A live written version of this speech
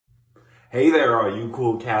Hey there, all you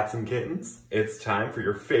cool cats and kittens. It's time for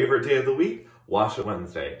your favorite day of the week, Wash It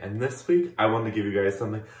Wednesday. And this week, I wanted to give you guys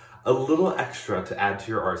something a little extra to add to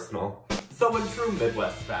your arsenal. So in true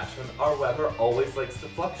Midwest fashion, our weather always likes to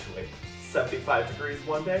fluctuate. 75 degrees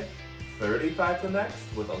one day, 35 the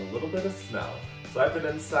next, with a little bit of snow. So I've been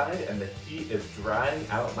inside and the heat is drying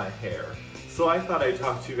out my hair. So I thought I'd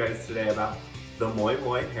talk to you guys today about the Moi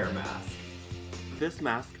Moi hair mask. This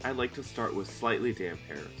mask, I like to start with slightly damp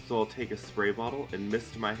hair, so I'll take a spray bottle and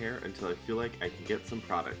mist my hair until I feel like I can get some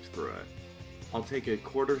product through it. I'll take a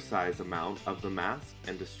quarter size amount of the mask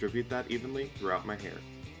and distribute that evenly throughout my hair.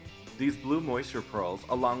 These blue moisture pearls,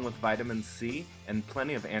 along with vitamin C and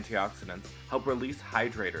plenty of antioxidants, help release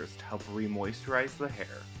hydrators to help re-moisturize the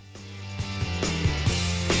hair.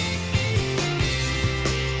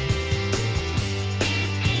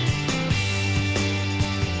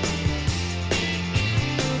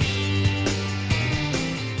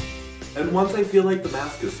 And once I feel like the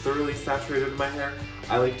mask is thoroughly saturated in my hair,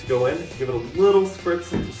 I like to go in, give it a little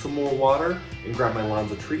spritz of some more water, and grab my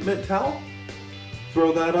ANZA treatment towel,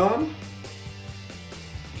 throw that on,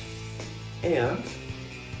 and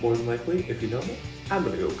more than likely, if you know me, I'm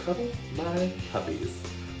gonna go cuddle my puppies.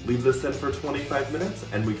 Leave this in for 25 minutes,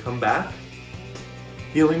 and we come back,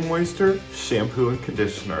 healing moisture, shampoo, and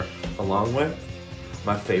conditioner, along with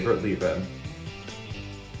my favorite leave-in.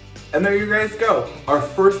 And there you guys go, our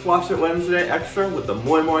first Wash It Wednesday extra with the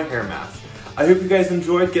Moi Moi hair mask. I hope you guys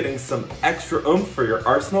enjoyed getting some extra oomph for your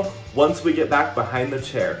arsenal once we get back behind the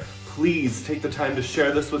chair. Please take the time to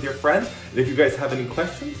share this with your friends, and if you guys have any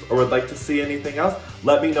questions or would like to see anything else,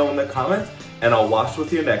 let me know in the comments, and I'll wash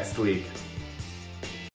with you next week.